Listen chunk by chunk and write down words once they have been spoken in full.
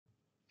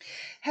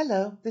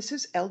Hello, this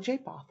is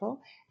LJ Bothell,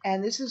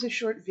 and this is a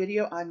short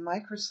video on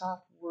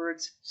Microsoft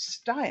Word's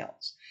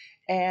styles.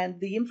 And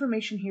the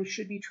information here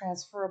should be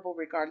transferable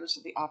regardless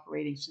of the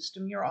operating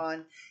system you're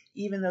on,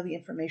 even though the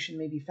information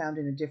may be found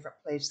in a different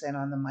place than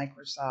on the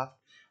Microsoft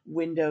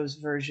Windows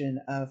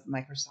version of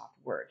Microsoft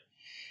Word.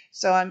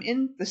 So I'm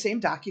in the same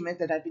document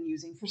that I've been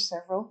using for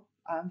several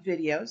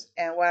videos,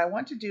 and what I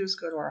want to do is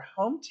go to our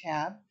Home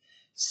tab,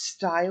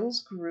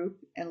 Styles group,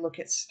 and look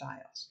at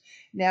Styles.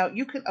 Now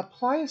you can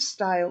apply a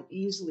style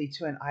easily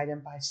to an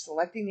item by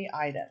selecting the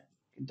item.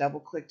 You can double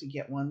click to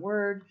get one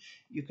word,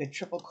 you could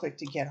triple click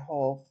to get a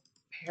whole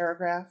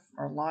paragraph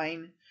or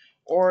line,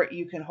 or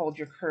you can hold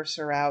your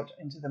cursor out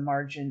into the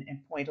margin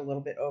and point a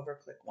little bit over,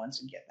 click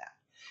once and get that.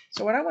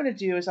 So what I want to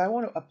do is I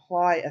want to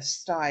apply a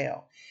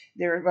style.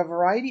 There are a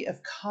variety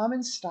of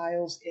common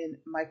styles in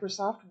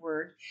Microsoft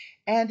Word,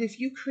 and if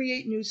you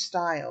create new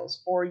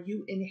styles or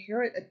you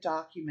inherit a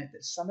document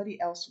that somebody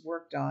else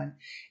worked on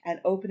and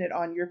open it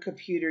on your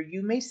computer,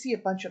 you may see a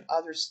bunch of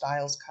other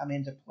styles come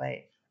into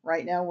play.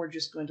 Right now we're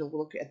just going to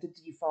look at the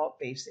default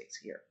basics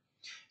here.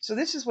 So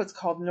this is what's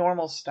called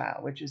normal style,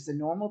 which is the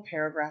normal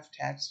paragraph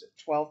text,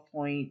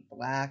 12-point,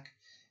 black,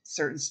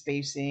 certain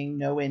spacing,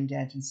 no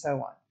indent, and so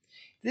on.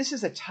 This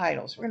is a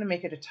title, so we're going to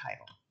make it a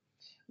title.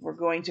 We're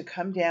going to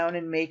come down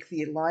and make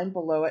the line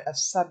below it a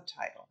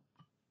subtitle.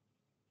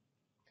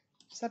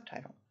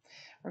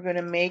 We're going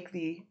to make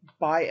the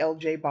by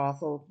LJ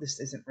Bothell. This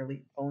isn't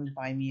really owned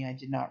by me. I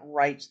did not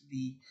write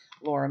the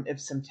lorem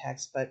ipsum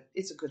text, but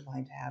it's a good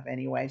line to have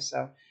anyway. So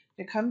I'm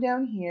going to come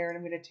down here and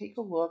I'm going to take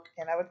a look,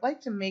 and I would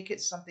like to make it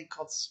something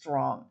called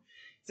strong.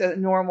 It's a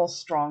normal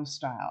strong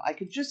style. I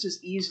could just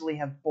as easily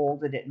have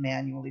bolded it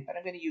manually, but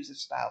I'm going to use a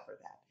style for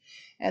that.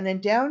 And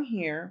then down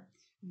here,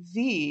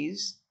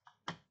 these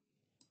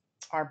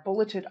are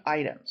bulleted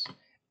items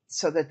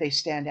so that they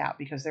stand out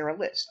because they're a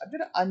list. I'm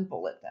going to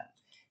unbullet them.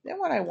 Then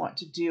what I want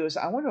to do is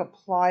I want to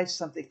apply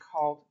something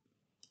called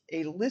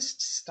a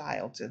list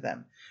style to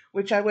them,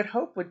 which I would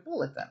hope would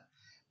bullet them.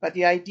 But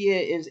the idea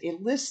is a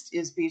list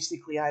is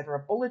basically either a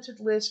bulleted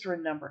list or a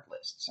numbered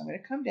list. So I'm going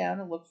to come down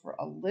and look for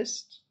a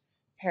list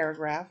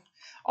paragraph.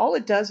 All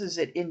it does is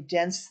it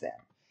indents them.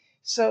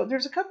 So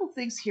there's a couple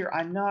things here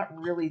I'm not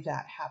really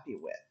that happy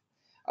with.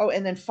 Oh,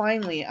 and then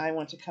finally, I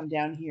want to come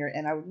down here,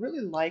 and I would really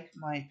like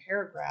my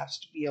paragraphs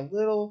to be a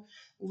little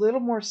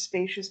more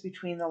spacious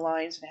between the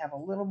lines and have a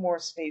little more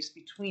space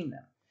between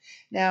them.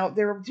 Now,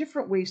 there are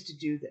different ways to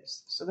do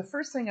this. So the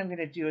first thing I'm going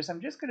to do is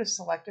I'm just going to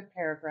select a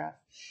paragraph,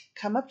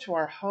 come up to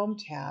our Home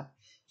tab,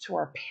 to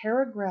our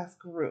paragraph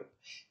group.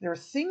 There are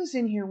things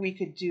in here we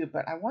could do,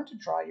 but I want to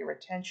draw your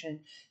attention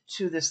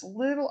to this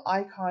little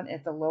icon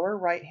at the lower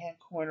right-hand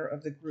corner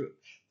of the group.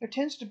 There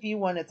tends to be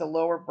one at the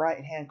lower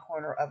right-hand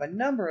corner of a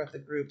number of the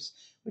groups,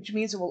 which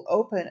means it will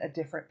open a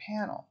different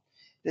panel.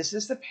 This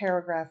is the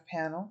paragraph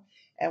panel,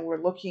 and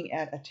we're looking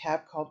at a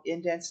tab called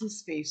Indents and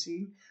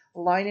Spacing.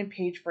 Line and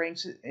page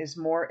breaks is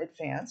more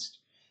advanced.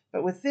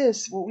 But with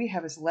this, what we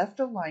have is left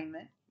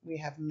alignment. We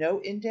have no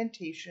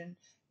indentation,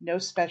 no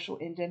special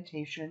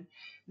indentation.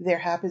 There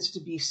happens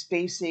to be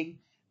spacing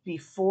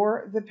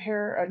before the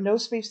no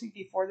spacing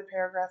before the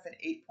paragraph and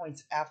 8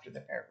 points after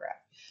the paragraph.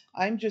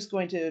 I'm just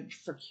going to,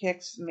 for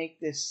kicks, make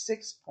this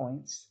 6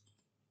 points.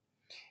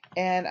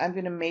 And I'm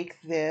going to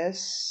make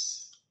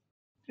this,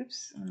 I'm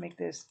going to make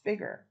this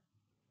bigger.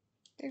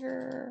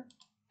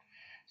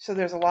 So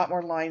there's a lot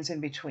more lines in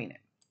between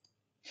it.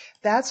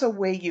 That's a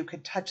way you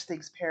could touch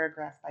things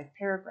paragraph by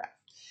paragraph,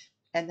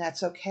 and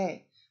that's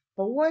okay.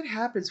 But what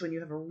happens when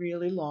you have a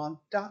really long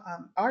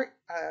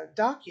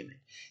document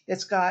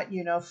that's got,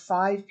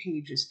 5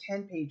 pages,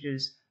 10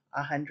 pages,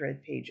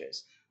 100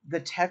 pages?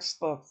 The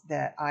textbook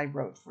that I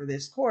wrote for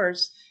this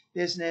course,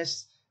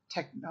 Business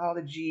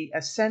Technology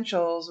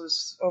Essentials,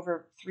 was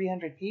over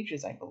 300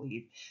 pages, I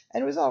believe,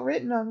 and it was all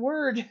written on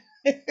Word.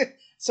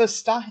 So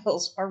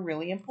styles are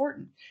really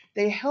important.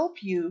 They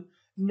help you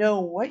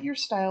know what your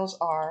styles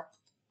are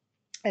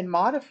and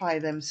modify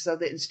them so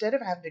that instead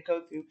of having to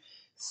go through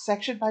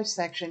section by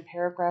section,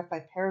 paragraph by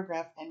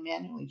paragraph, and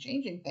manually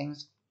changing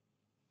things,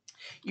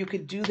 you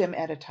could do them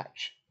at a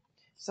touch.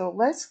 So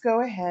let's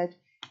go ahead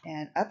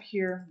and up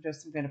here,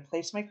 I'm going to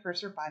place my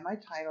cursor by my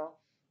title.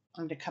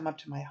 I'm going to come up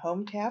to my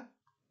Home tab,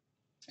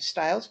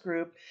 Styles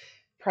group,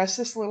 press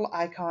this little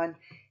icon,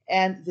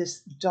 and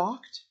this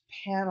docked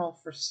panel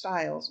for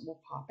styles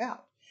will pop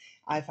out.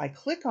 If I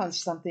click on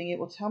something, it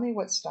will tell me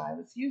what style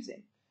it's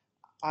using.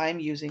 I'm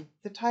using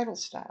the title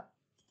style.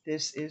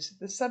 This is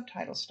the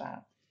subtitle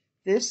style.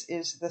 This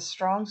is the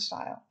strong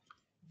style.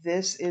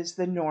 This is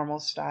the normal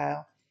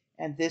style.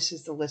 And this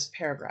is the list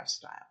paragraph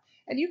style.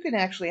 And you can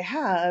actually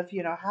have,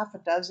 half a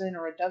dozen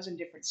or a dozen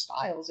different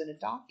styles in a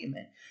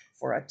document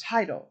for a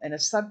title and a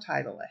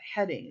subtitle, a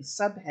heading, a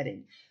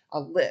subheading, a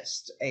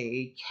list,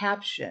 a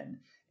caption,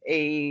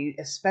 a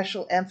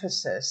special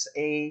emphasis,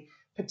 a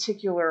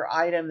particular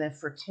item than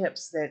for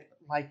tips that,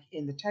 like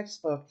in the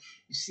textbook,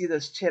 you see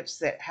those tips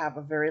that have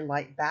a very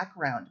light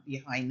background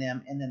behind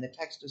them and then the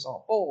text is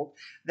all bold.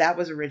 That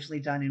was originally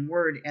done in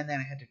Word, and then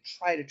I had to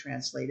try to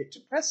translate it to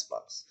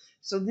Pressbooks.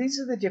 So these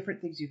are the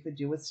different things you could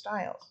do with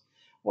styles.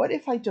 What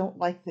if I don't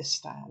like this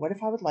style? What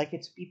if I would like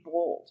it to be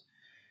bold,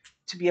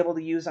 to be able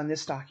to use on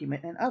this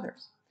document and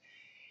others?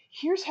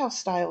 Here's how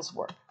styles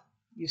work.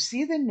 You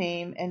see the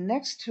name, and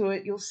next to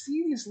it, you'll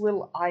see these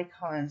little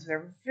icons.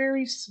 They're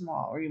very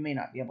small, or you may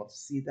not be able to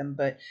see them,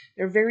 but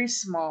they're very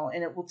small,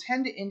 and it will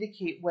tend to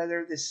indicate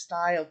whether this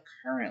style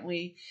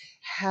currently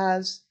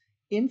has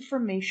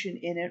information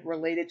in it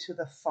related to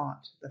the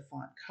font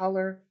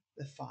color,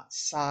 the font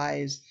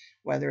size,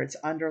 whether it's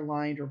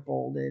underlined or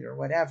bolded or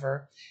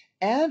whatever,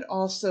 and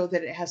also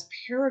that it has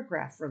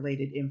paragraph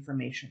related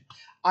information,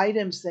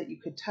 items that you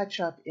could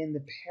touch up in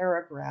the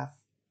paragraph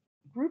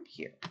group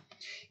here.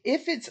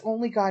 If it's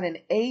only got an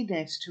A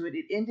next to it,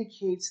 it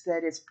indicates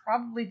that it's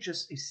probably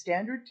just a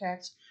standard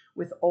text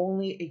with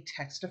only a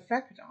text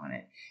effect on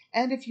it.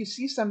 And if you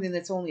see something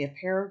that's only a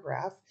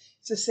paragraph,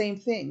 it's the same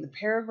thing. The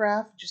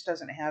paragraph just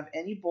doesn't have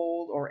any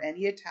bold or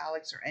any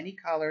italics or any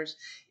colors.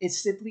 It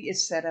simply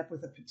is set up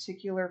with a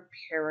particular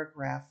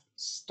paragraph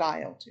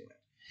style to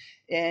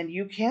it. And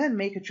you can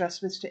make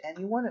adjustments to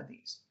any one of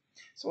these.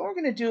 So what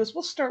we're going to do is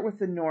we'll start with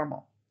the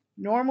normal.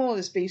 Normal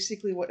is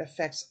basically what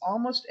affects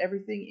almost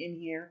everything in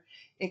here,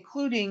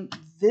 including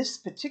this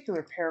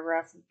particular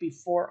paragraph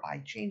before I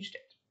changed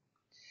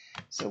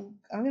it. So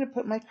I'm going to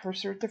put my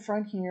cursor at the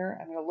front here.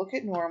 I'm going to look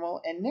at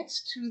normal, and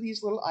next to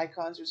these little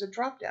icons, there's a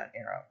drop-down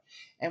arrow.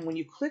 And when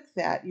you click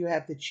that, you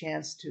have the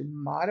chance to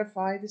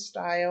modify the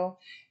style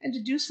and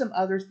to do some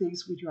other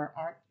things we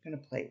aren't going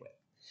to play with.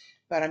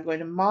 But I'm going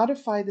to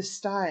modify the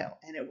style,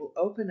 and it will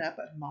open up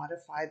a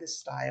modify the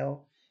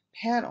style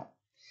panel.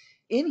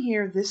 In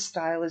here, this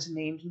style is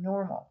named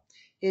normal.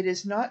 It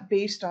is not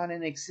based on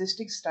an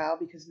existing style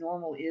because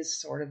normal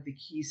is sort of the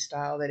key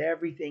style that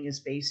everything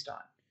is based on,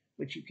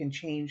 which you can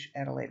change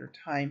at a later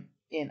time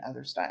in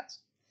other styles.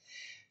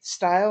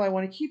 Style, I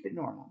want to keep it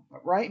normal,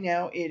 but right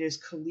now it is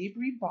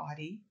Calibri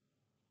Body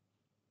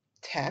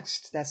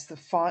Text. That's the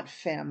font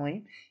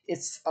family.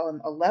 It's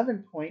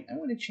 11 point. I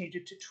want to change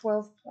it to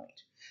 12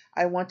 point.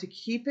 I want to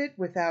keep it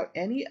without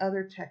any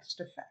other text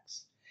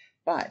effects.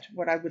 But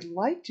what I would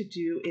like to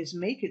do is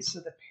make it so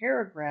the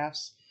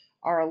paragraphs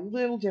are a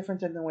little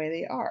different than the way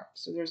they are.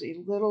 So there's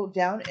a little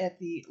down at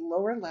the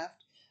lower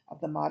left of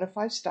the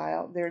modify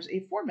style, there's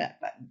a format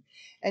button.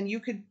 And you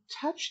could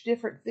touch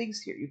different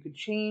things here. You could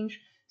change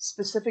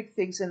specific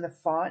things in the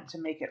font to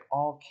make it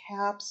all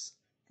caps,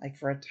 like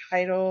for a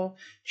title,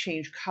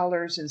 change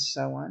colors and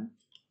so on.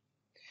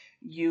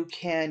 You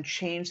can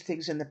change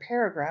things in the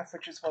paragraph,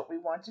 which is what we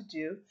want to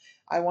do.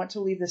 I want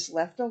to leave this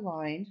left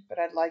aligned, but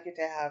I'd like it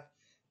to have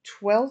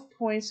 12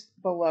 points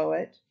below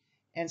it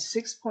and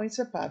 6 points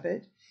above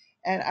it.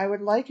 And I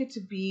would like it to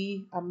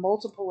be a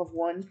multiple of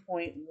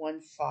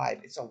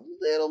 1.15. It's a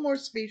little more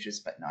spacious,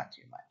 but not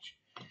too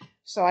much.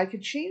 So I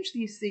could change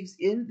these things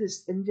in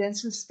this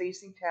indents and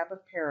spacing tab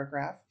of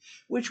paragraph,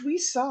 which we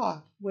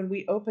saw when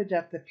we opened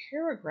up the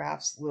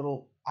paragraphs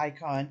little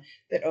icon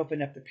that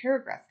opened up the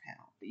paragraph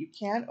panel. But you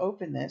can't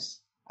open this.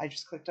 I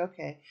just clicked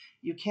OK.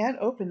 You can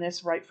open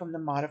this right from the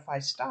modify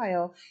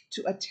style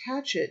to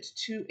attach it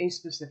to a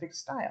specific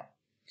style.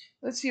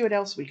 Let's see what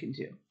else we can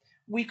do.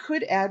 We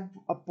could add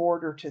a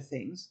border to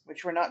things,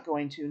 which we're not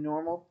going to.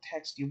 Normal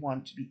text, you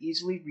want it to be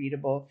easily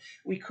readable.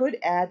 We could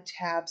add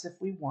tabs if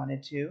we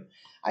wanted to.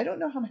 I don't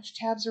know how much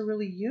tabs are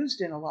really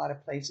used in a lot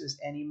of places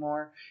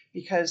anymore,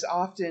 because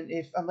often,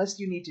 unless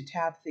you need to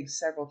tab things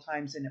several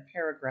times in a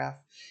paragraph,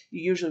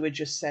 you usually would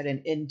just set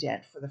an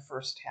indent for the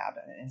first tab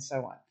and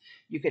so on.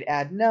 You could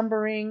add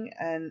numbering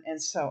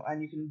and so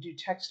on. You can do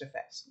text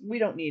effects. We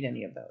don't need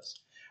any of those.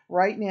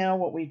 Right now,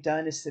 what we've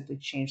done is simply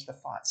change the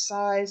font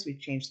size.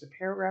 We've changed the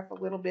paragraph a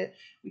little bit.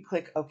 We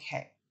click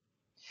OK.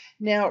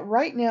 Now,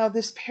 right now,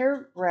 this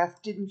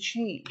paragraph didn't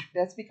change.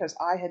 That's because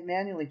I had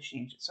manually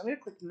changed it. So I'm going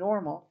to click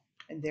normal,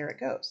 and there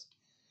it goes.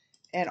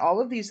 And all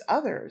of these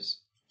others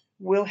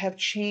will have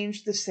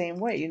changed the same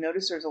way. You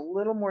notice there's a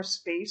little more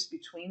space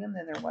between them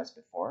than there was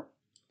before.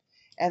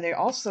 And they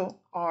also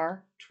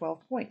are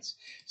 12 points.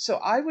 So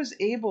I was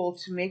able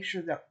to make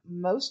sure that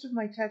most of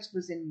my text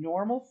was in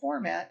normal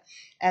format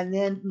and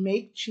then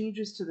make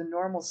changes to the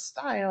normal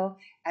style,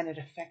 and it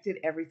affected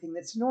everything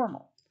that's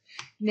normal.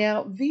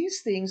 Now,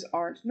 these things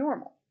aren't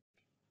normal.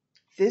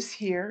 This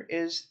here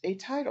is a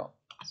title.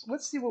 So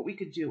let's see what we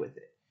could do with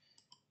it.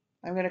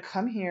 I'm going to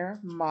come here,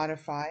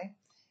 modify,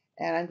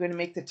 and I'm going to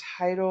make the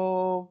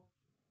title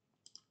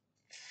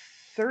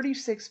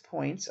 36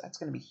 points. That's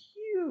going to be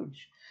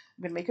huge.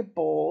 I'm going to make it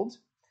bold,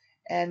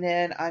 and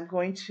then I'm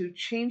going to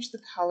change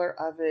the color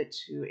of it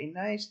to a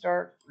nice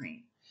dark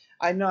green.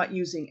 I'm not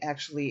using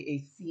actually a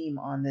theme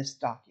on this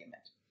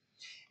document.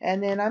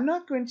 And then I'm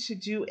not going to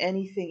do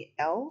anything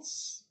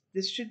else.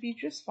 This should be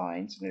just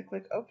fine. So I'm going to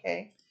click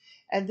OK.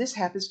 And this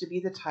happens to be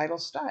the title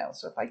style.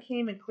 So if I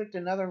came and clicked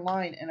another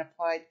line and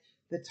applied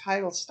the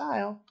title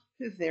style,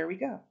 there we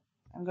go.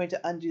 I'm going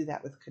to undo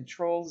that with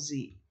Control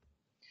Z.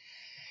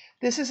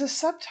 This is a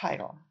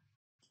subtitle.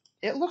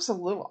 It looks a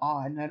little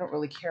odd and I don't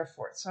really care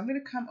for it. So I'm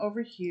going to come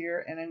over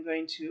here and I'm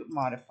going to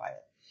modify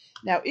it.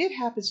 Now it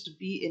happens to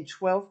be in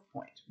 12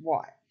 point.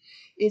 Why?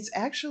 It's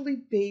actually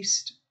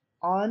based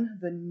on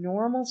the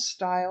normal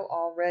style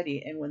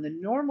already. And when the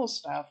normal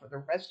style for the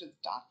rest of the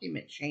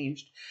document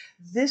changed,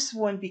 this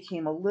one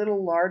became a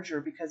little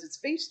larger because it's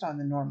based on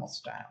the normal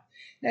style.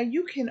 Now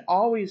you can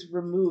always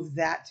remove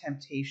that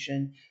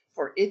temptation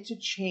for it to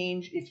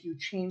change if you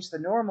change the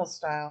normal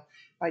style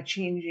by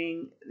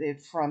changing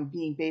it from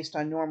being based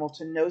on normal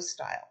to no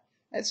style.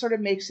 That sort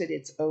of makes it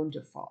its own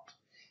default.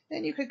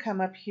 Then you could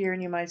come up here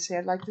and you might say,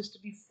 I'd like this to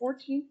be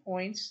 14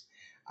 points.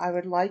 I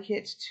would like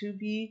it to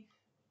be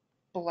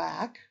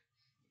black,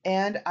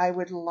 and I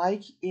would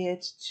like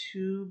it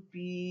to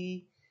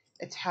be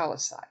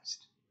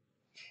italicized.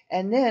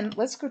 And then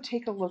let's go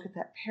take a look at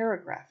that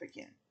paragraph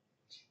again.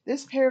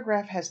 This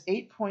paragraph has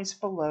 8 points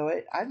below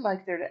it. I'd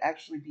like there to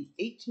actually be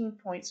 18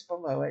 points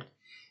below it.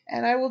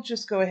 And I will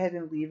just go ahead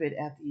and leave it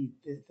at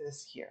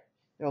this here.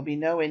 There will be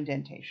no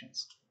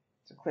indentations.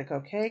 So click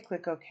OK,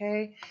 click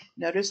OK.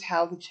 Notice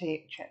how the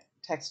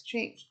text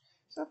changed.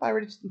 So if I were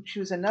to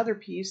choose another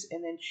piece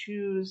and then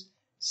choose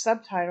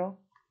subtitle,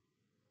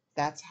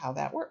 that's how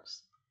that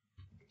works.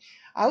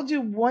 I'll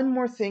do one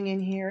more thing in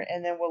here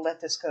and then we'll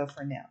let this go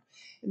for now.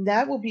 And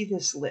that will be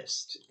this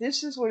list.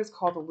 This is what is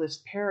called a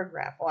list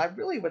paragraph. Well, I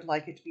really would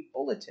like it to be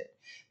bulleted,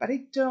 but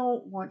I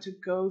don't want to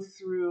go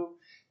through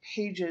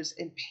pages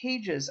and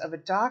pages of a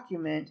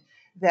document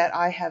that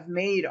I have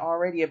made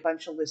already a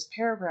bunch of list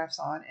paragraphs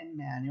on and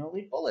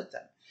manually bullet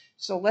them.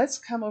 So let's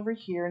come over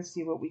here and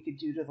see what we could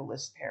do to the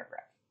list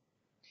paragraph.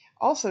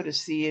 Also to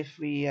see if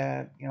we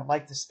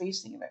like the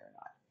spacing of it or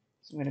not.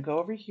 So I'm going to go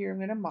over here, I'm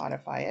going to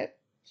modify it.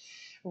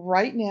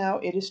 Right now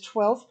it is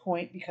 12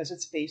 point because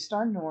it's based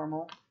on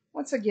normal.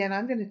 Once again,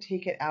 I'm going to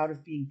take it out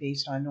of being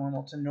based on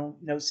normal to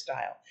no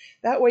style.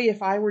 That way,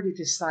 if I were to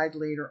decide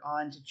later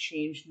on to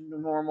change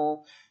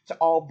normal to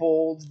all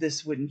bold,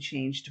 this wouldn't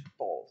change to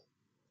bold.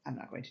 I'm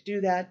not going to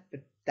do that,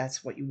 but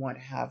that's what you want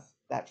to have,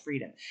 that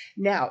freedom.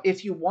 Now,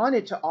 if you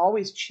wanted to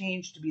always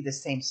change to be the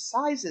same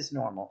size as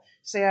normal,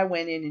 say I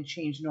went in and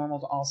changed normal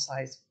to all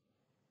size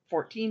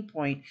 14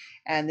 point,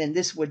 and then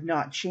this would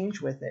not change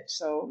with it.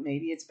 So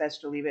maybe it's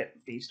best to leave it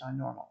based on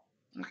normal.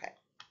 Okay.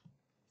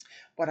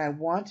 What I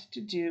want to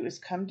do is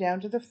come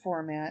down to the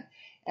format,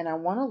 and I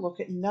want to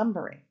look at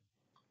numbering.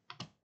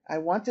 I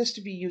want this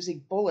to be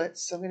using bullets,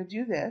 so I'm going to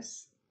do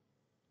this.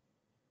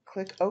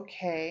 Click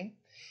OK.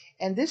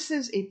 And this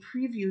is a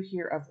preview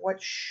here of what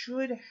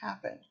should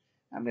happen.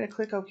 I'm going to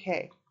click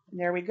OK, and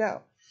there we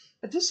go.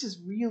 But this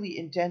is really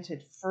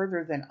indented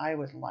further than I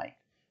would like.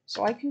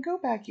 So I can go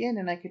back in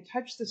and I can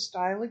touch the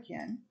style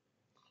again.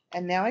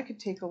 And now I could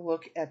take a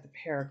look at the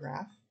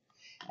paragraph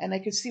and I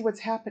could see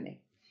what's happening.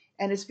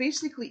 And it's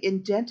basically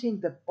indenting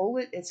the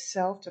bullet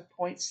itself to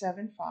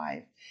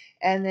 0.75.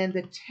 And then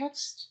the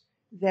text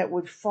that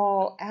would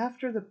fall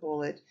after the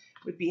bullet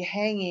would be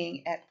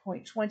hanging at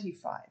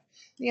 0.25.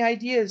 The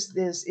idea is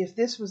this: if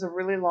this was a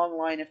really long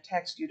line of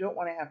text, you don't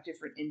want to have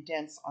different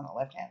indents on the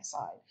left-hand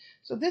side.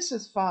 So this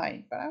is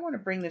fine, but I want to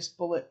bring this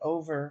bullet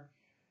over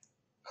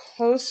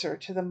closer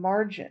to the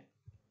margin,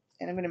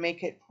 and I'm going to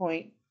make it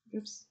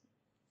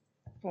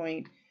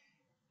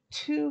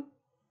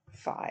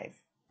 0.25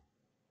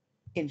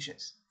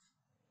 inches.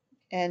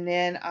 And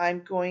then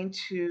I'm going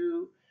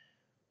to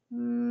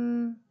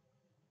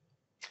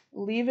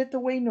leave it the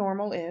way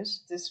normal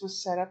is. This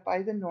was set up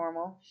by the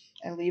normal,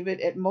 and leave it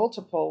at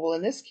multiple. Well,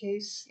 in this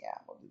case, yeah,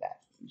 we'll do that.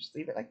 Just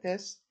leave it like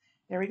this.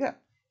 There we go.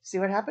 See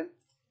what happened?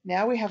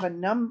 Now we have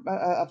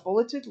a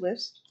bulleted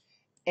list,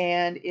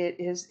 and it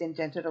is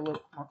indented a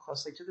little more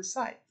closely to the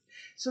side.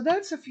 So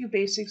that's a few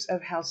basics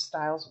of how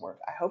styles work.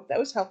 I hope that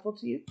was helpful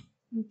to you.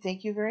 And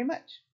thank you very much.